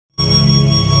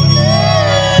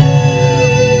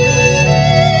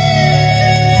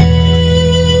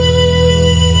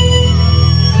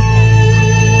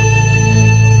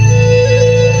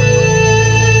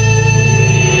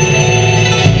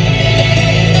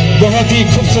बहुत ही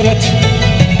खूबसूरत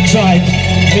ट्राइब,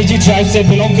 मेजी ट्राइब से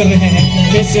बिलोंग कर रहे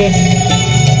हैं miss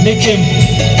निकिम।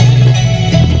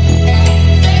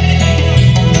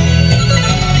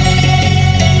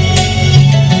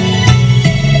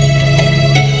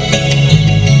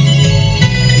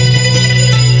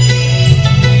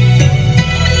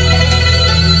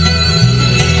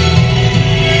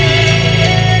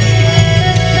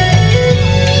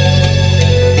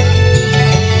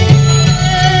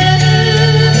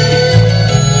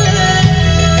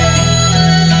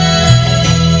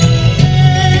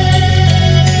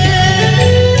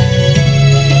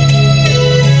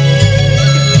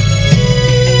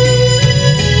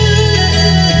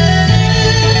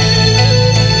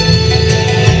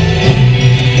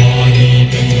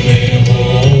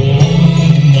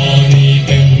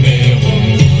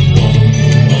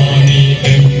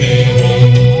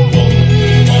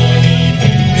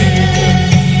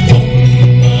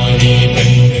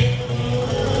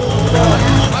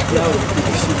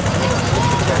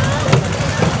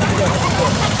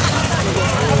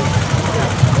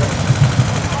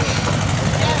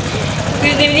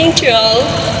 Good evening to all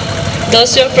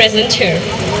those who are present here.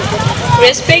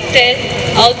 Respected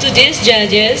all to these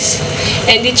judges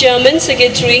and the chairman,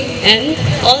 secretary and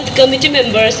all the committee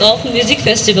members of Music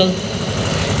Festival.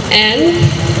 And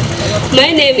my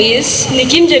name is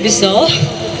Nikim Jabiso.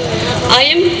 I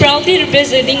am proudly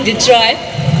representing the tribe,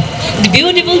 the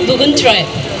beautiful Bugun tribe.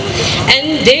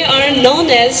 And they are known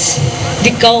as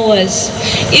the Kawas.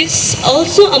 It's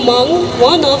also among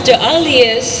one of the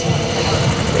earliest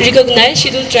recognized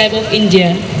scheduled tribe of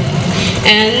India,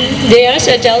 and they are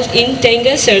settled in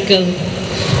Tenga Circle.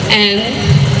 And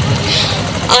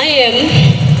I am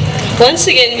once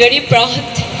again very proud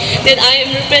that I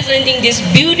am representing this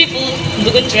beautiful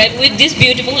Bugun tribe with this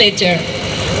beautiful letter,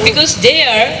 because they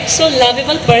are so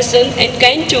lovable person and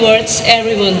kind towards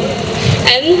everyone.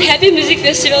 And happy music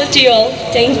festival to you all.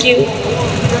 Thank you.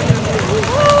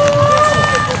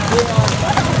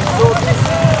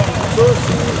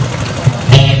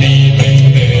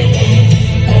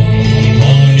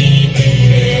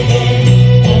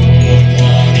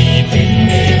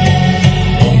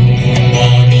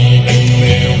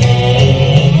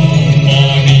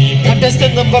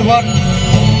 Contestant number 1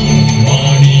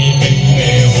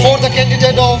 for the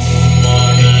candidate of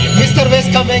Mr. West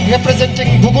Kameng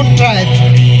representing Bugun tribe.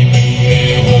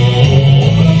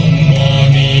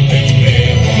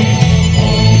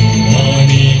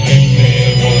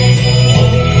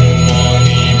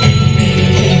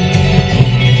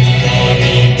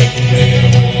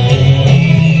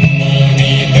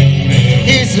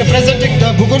 He is representing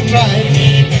the Bugun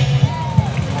tribe.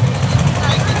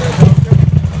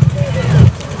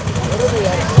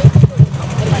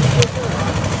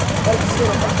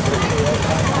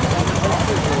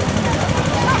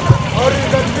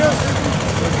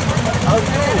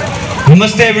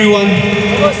 Namaste everyone.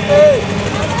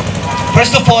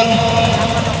 First of all,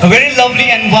 a very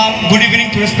lovely and warm good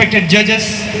evening to respected judges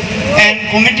and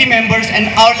committee members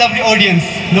and our lovely audience.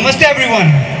 Namaste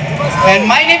everyone. And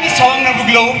my name is Chawang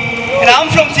Nabuglo and I'm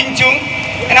from Singchung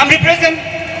and I'm represent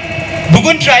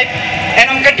Bugun tribe and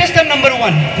I'm contestant number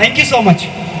 1. Thank you so much.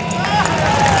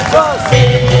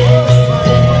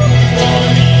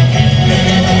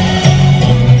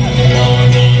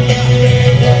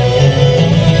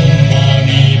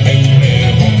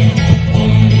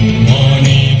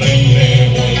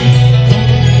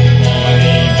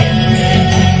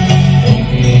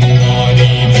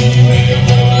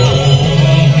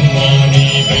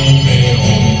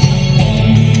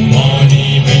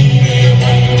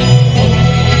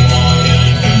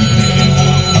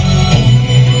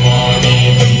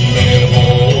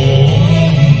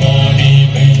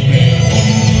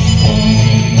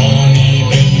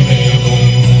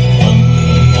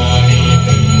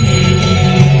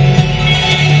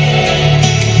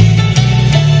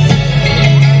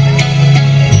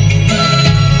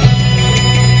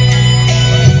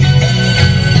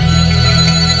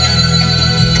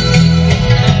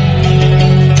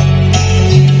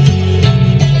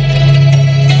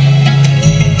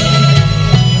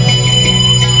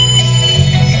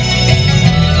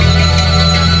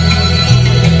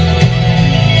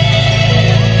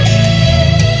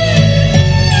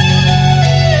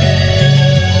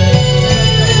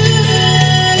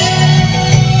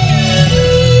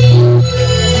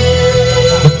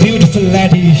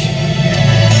 Lady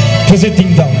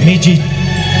presenting the Meiji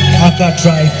Aka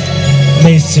tribe,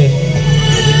 Miss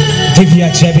Divya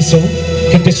Jabiso,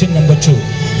 contestant number 2.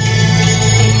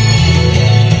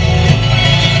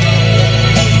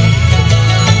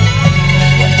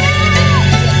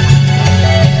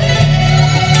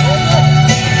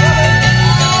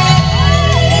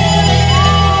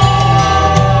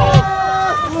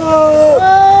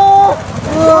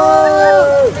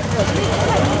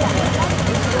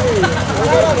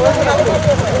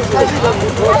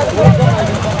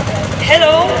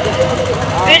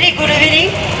 Very good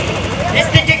evening,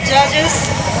 respected judges,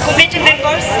 committee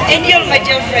members, and all my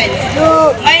dear friends.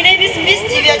 My name is Miss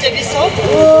Divya Jabiso.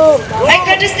 My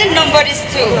contestant number is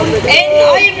 2, and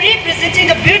I am representing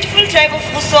the beautiful tribe of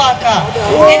Usoaka,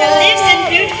 and I live in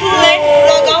beautiful land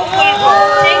Uragao, Kolgo.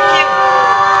 Thank you.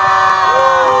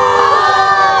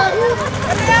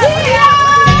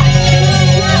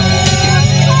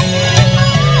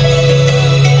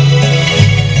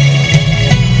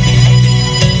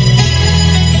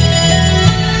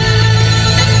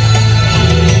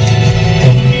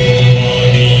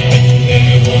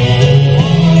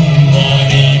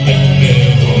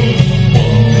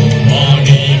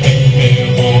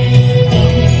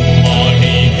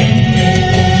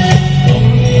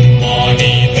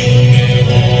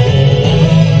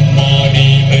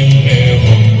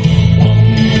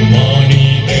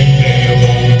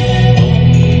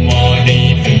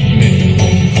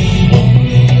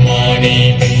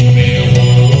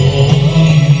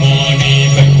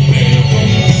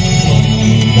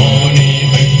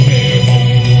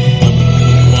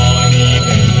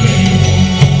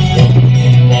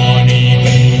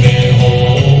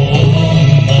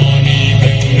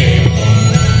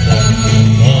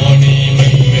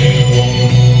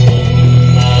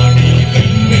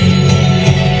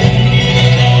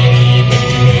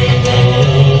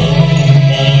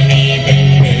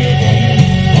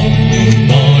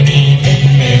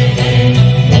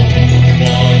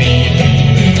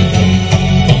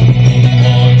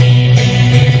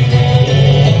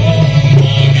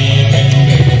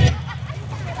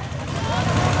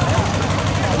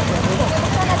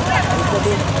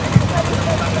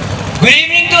 Good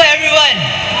evening to everyone.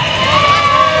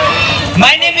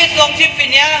 My name is Songchip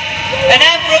Pinya and I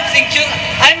am from Singchung.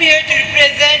 I am here to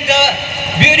represent the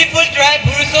beautiful tribe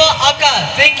Buruso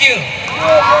Aka. Thank you.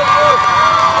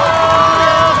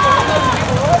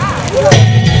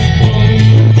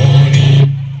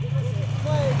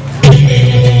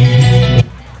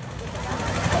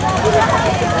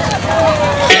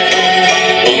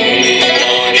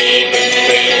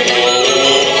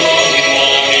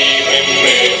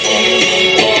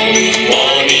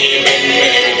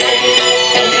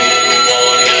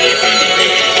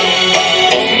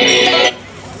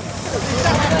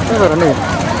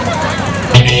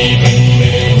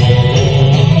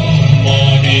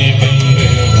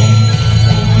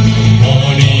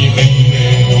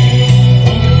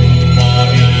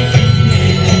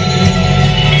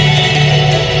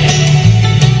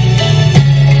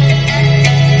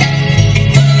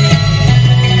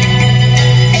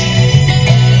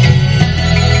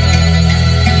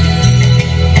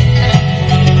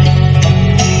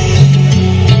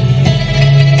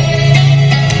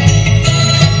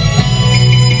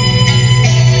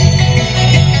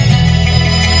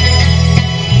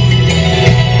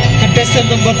 Contestant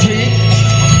number 3,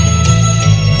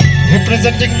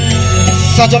 representing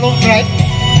Sajalong tribe.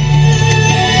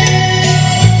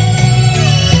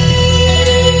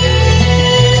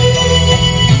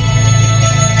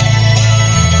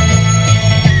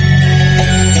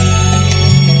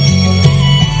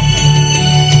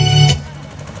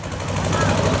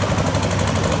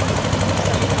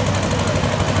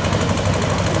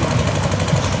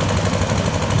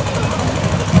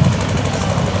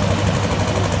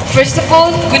 First of all,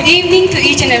 good evening to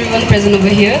each and everyone present over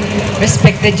here,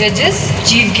 respected judges,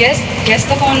 chief guest, guest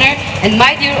of honor, and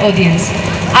my dear audience.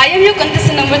 I am your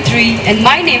contestant number 3 and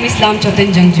my name is Lam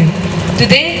Choten Jangju.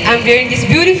 Today, I am wearing this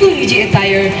beautiful Miji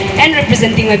attire and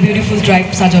representing my beautiful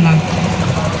tribe, Sajolang.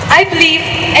 I believe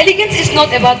elegance is not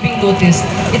about being noticed,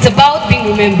 it's about being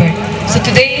remembered. So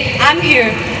today, I'm here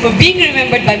for being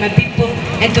remembered by my people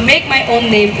and to make my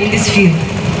own name in this field.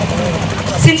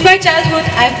 Since my childhood,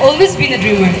 I've always been a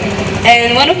dreamer,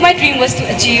 and one of my dreams was to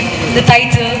achieve the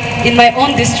title in my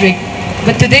own district.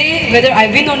 But today, whether I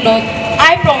win or not,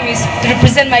 I promise to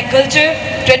represent my culture,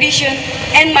 tradition,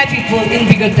 and my people in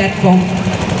bigger platform.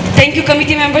 Thank you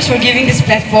committee members for giving this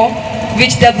platform,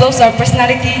 which develops our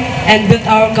personality and builds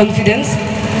our confidence.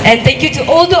 And thank you to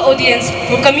all the audience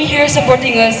for coming here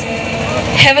supporting us.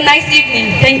 Have a nice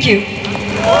evening. Thank you.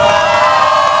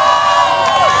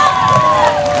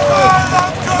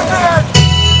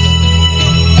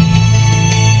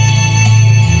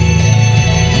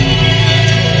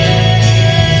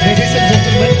 Ladies and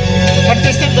gentlemen,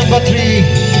 contestant number 3,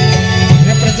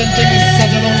 representing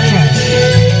Sajalong tribe.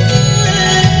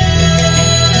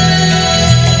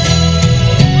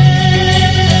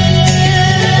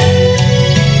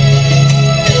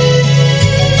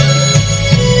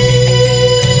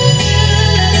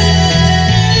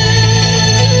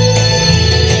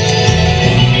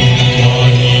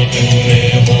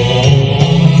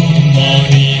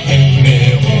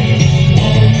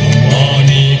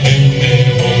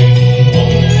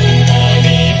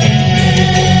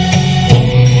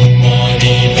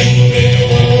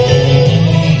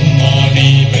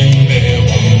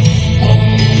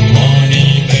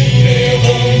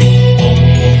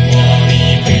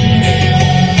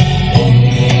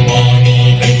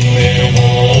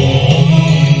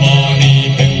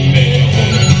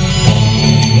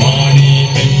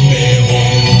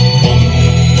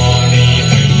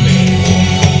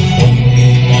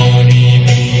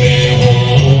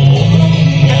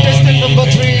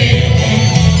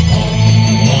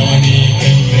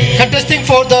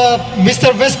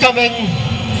 Mr. West Kameng,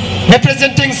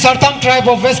 representing Sarthang tribe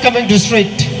of West Kameng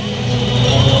district.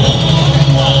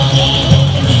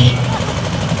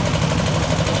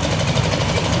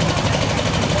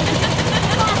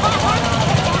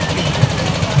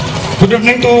 Good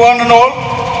evening to one and all,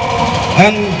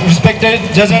 and respected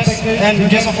judges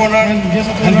and guests of honor and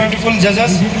beautiful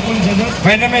judges.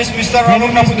 My name is Mr.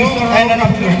 Arun Napudu and I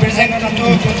represent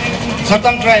to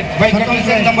Sarthang tribe. My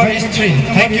contestant number is 3.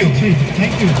 Thank you.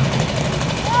 Thank you.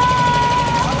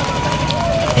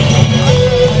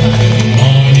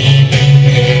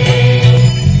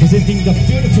 Visiting the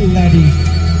beautiful lady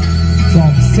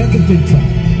from Central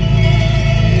tribe.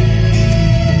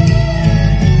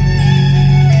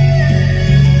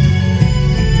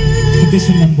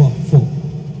 Condition number 4.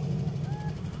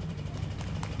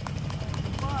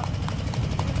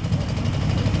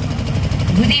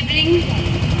 Good evening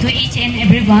to each and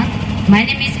everyone. My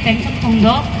name is Pemchok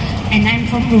Tongdo and I'm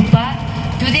from Rupa.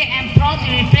 Today I'm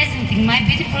proudly representing my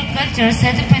beautiful culture,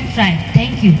 Sedupan tribe.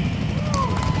 Thank you.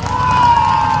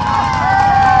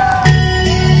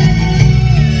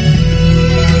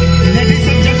 Ladies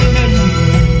and gentlemen,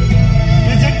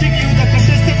 presenting you the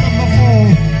contestant number 4,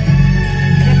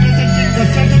 representing the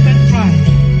Sedupan tribe.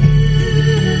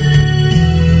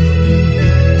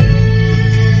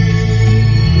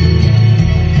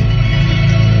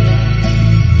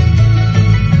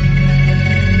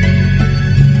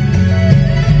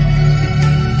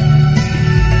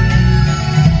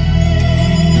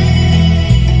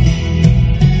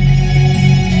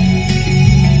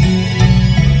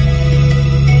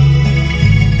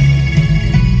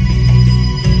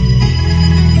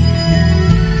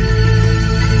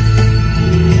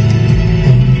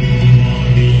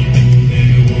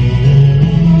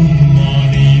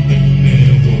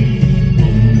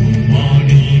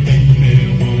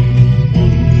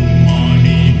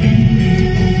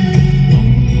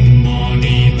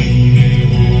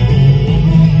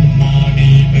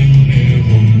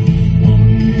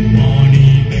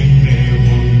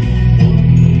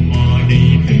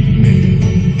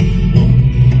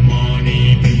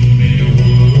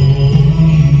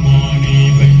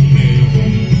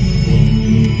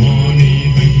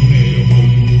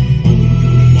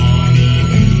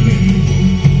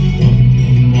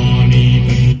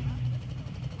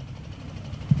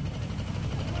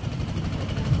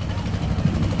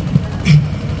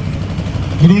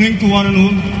 Good evening to one and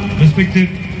all, respected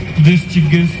today's chief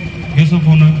guests, guests of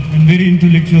honor, and very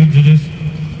intellectual judges.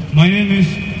 My name is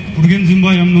Urgen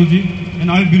Zimba Yamnoji, and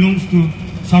I belong to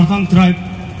Sarthang tribe,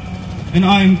 and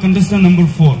I am contestant number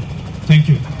 4. Thank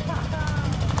you.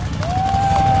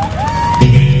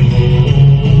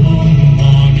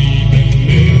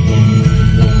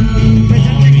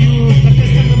 Presenting you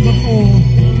contestant number 4,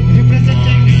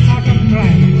 representing Sarthang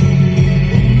tribe.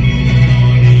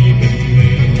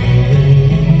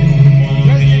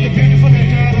 Dressed in the beautiful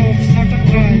attire of Sarthang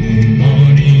tribe.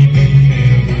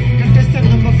 Contestant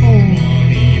number 4.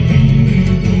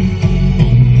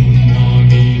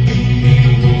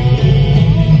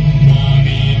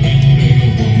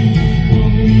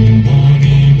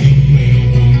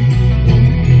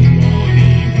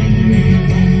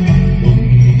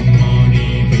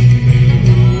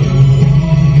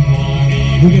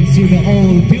 You can see the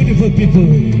all beautiful people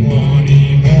of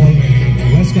all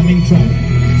West Kameng tribe.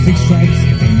 6 tribes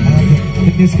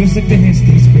witness कर सकते हैं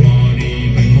stage पे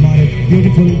हमारे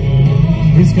beautiful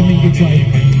West Kameng की tribe.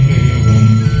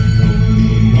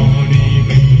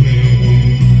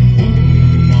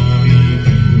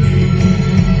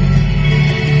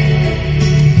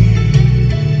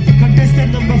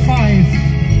 Contestant number 5,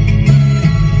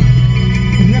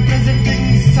 representing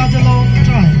Sajalong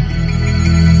tribe.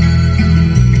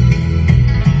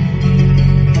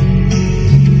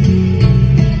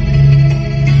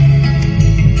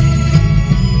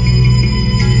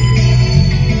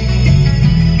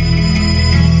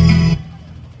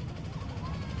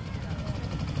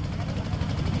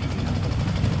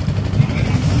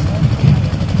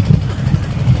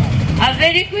 A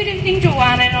very good evening to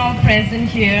one and all present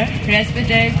here,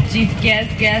 respected chief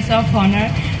guests, guests of honor,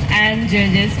 and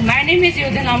judges. My name is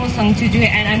Yodhanamu Sangchuju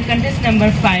and I'm contestant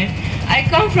number 5. I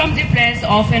come from the place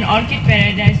of an orchid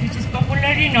paradise which is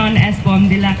popularly known as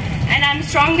Bomdila, and I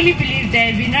strongly believe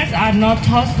that winners are not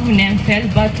those who never fail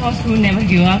but those who never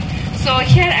give up. So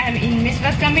here I am in Miss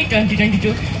West Kameng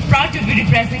 2022, proud to be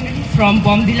representing from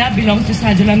Bomdila, belongs to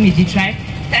Sajula Miji tribe.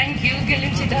 Thank you,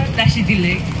 Gilimchita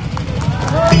Tashidile.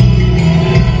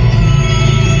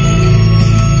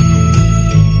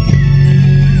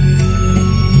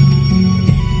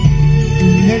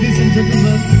 Ladies and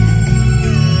gentlemen,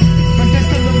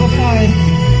 contestant number 5,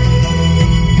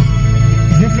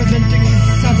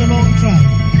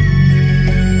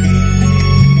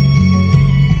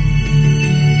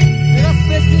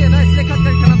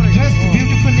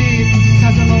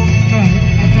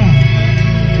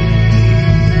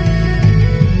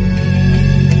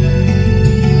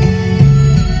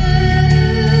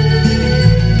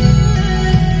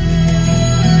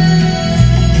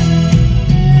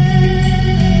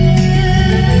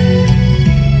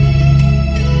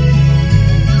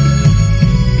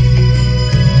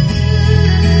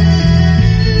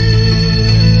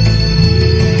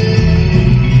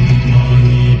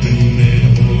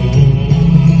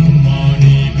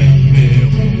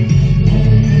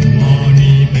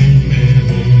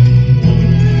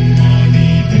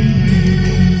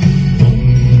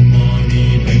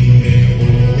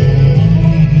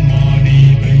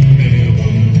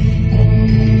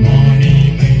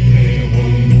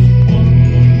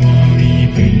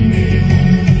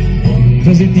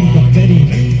 representing the very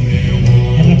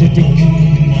energetic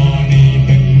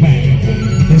man.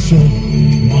 Let's show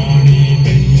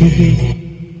Chuki.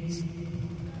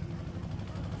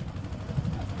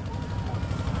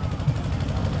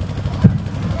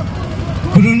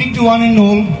 Good evening to one and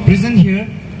all present here.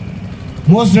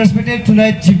 Most respected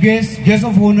tonight chief guests, guests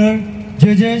of honor,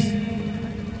 judges,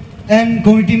 and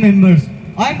committee members.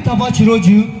 I'm Thapa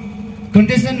Chiroju,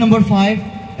 contestant number 5,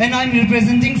 and I'm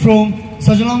representing from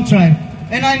Sajalong tribe.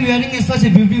 And I'm wearing such a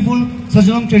beautiful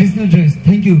Sajalong traditional dress.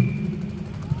 Thank you.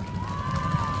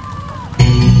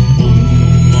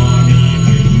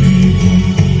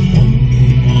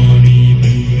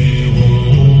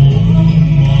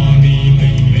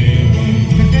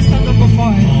 Contestant number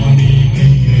 5,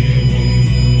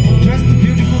 dressed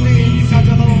beautifully in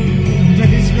Sajalong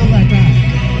traditional attire.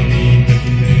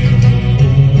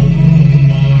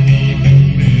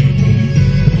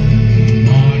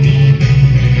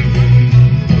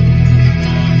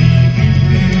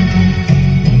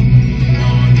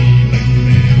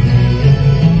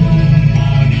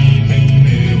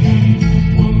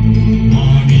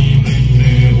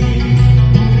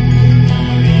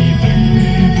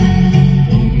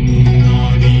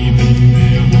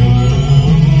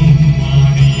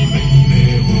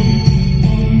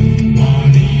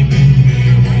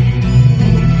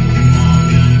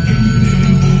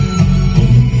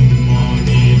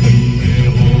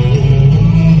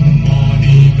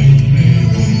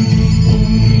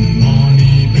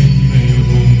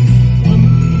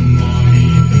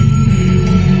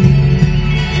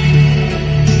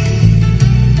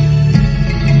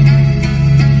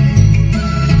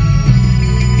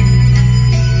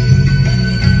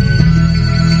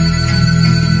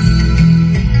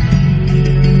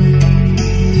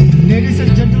 Ladies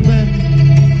and gentlemen,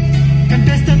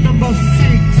 contestant number 6,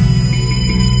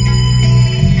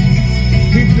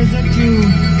 we present you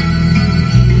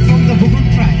from the Bugun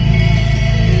tribe.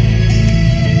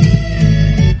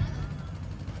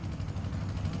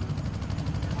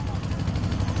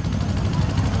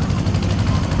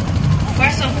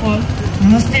 First of all,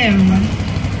 namaste everyone.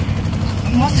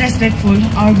 Most respectful,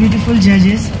 our beautiful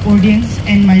judges, audience,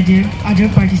 and my dear other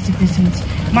participants.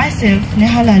 Myself,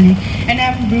 Nehal Ali, and I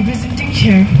am representing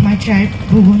here my tribe,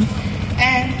 Bugun,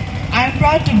 and I am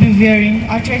proud to be wearing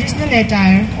our traditional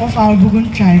attire of our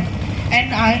Bugun tribe.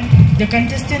 And I am the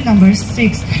contestant number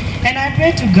 6, and I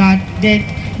pray to God that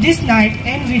this night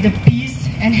end with a peace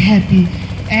and happy,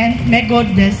 and may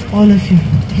God bless all of you.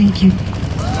 Thank you.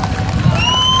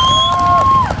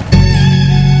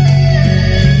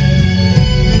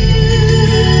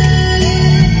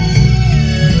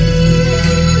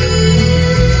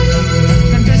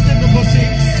 Contestant number 6,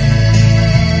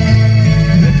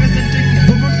 representing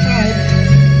Bugun tribe,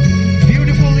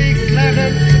 beautifully clad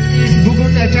in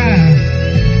Bugun attire.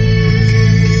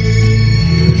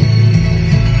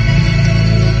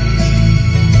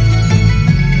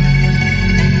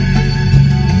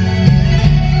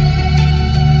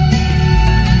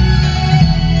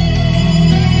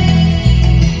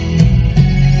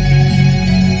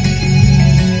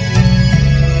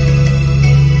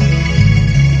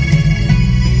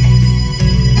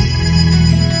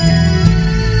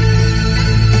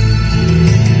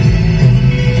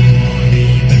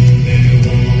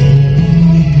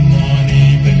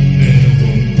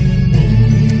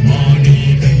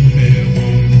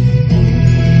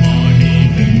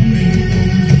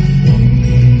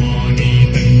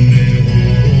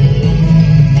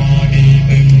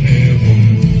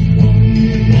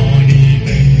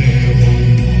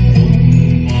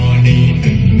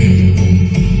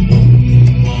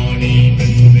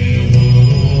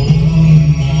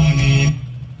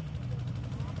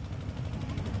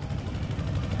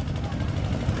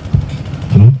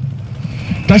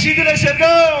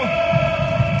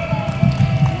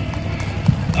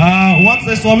 Once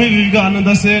the Swami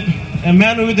Vivekananda said, a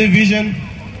man with a vision,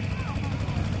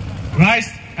 rise,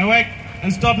 awake,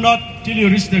 and stop not till you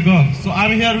reach the goal. So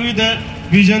I'm here with the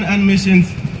vision and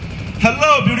missions.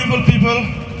 Hello, beautiful people,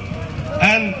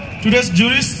 and today's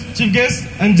juries, chief guests,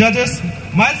 and judges.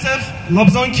 Myself,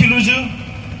 Lobsang Khiluju,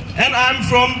 and I'm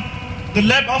from the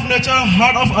lab of nature,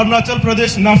 heart of Arunachal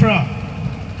Pradesh, Nafra.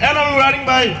 And I'm wearing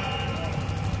my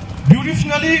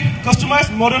beautifully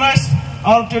customized, modernized,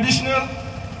 our traditional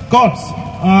coats,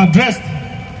 dressed.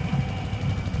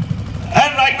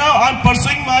 And right now I'm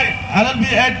pursuing my LLB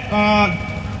at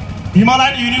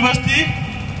Himalayan University,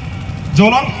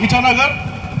 Jolong, Itanagar.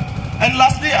 And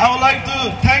lastly, I would like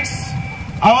to thank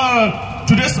our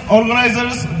today's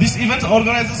organizers, this event's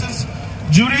organizers,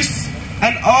 juries,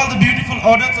 and all the beautiful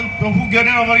audience who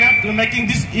gathered over here to making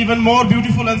this even more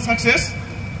beautiful and success.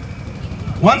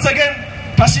 Once again,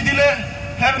 Tashidile,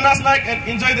 have a nice night and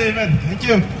enjoy the event. Thank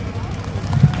you.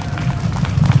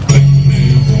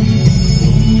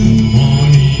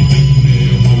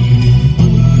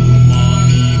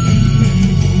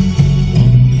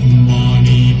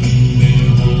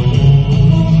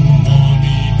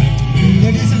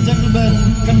 Ladies and gentlemen,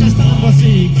 contestant number 6,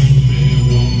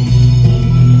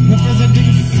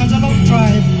 representing Sajalong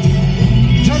tribe,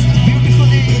 dressed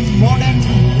beautifully in modern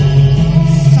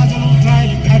Sajalong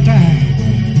tribe attire.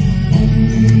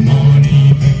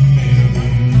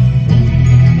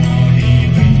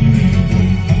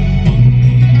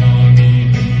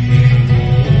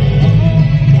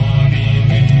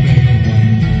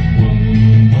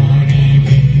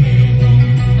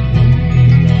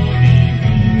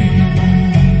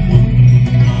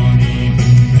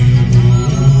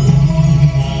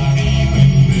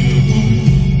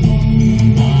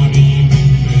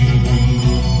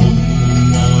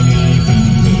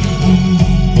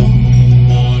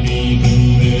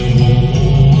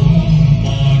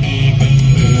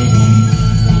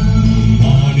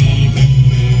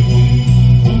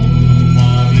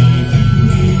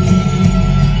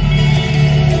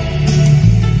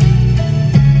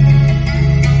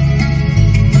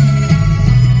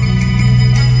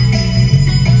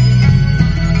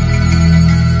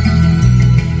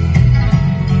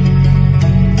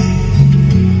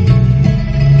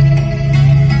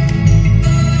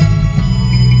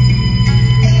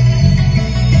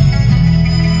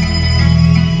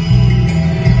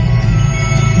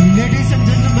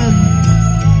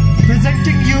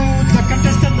 Presenting you the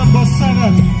contestant number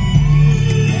 7,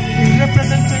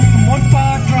 representing Monpa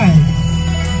tribe.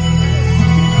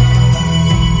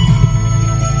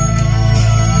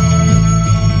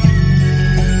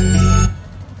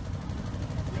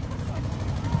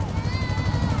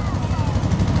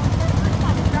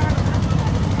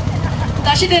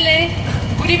 Tashidele,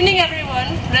 good evening everyone,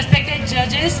 respected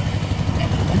judges,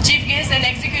 chief guests and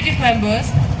executive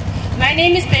members. My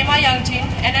name is Pema Yangchin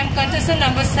and I'm contestant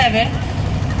number 7.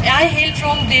 I hail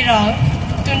from Derang.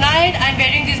 Tonight I'm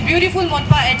wearing this beautiful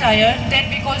Monpa attire that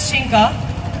we call Shinka,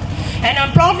 and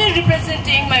I'm proudly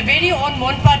representing my very own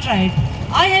Monpa tribe.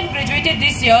 I have graduated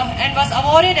this year and was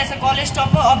awarded as a college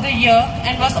topper of the year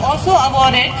and was also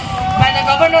awarded by the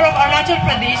governor of Arunachal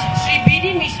Pradesh, Sri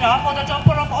B.D. Mishra, for the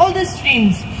topper of all the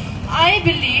streams. I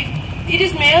believe it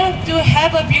is mere to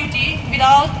have a beauty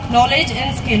without knowledge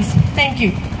and skills. Thank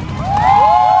you.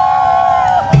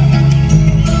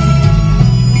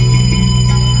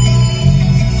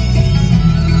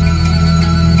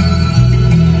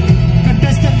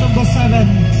 Contestant number 7,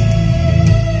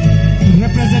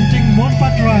 representing Monpa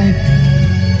tribe,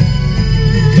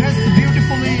 dressed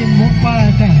beautifully in Monpa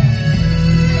attire.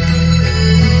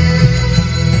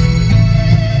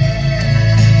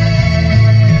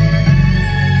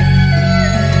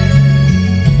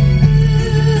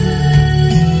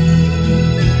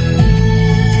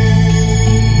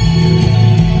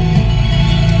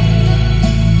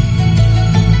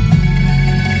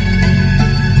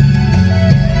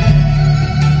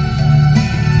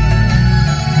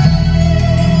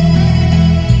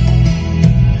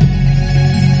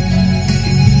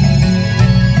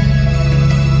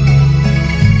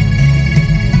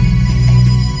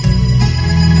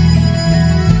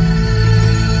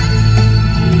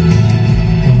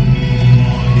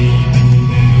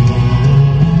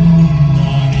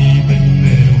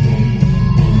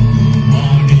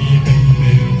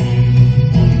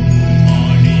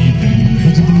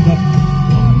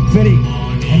 Very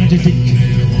energetic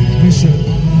mission.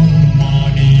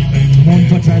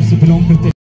 Monpa tribes belong to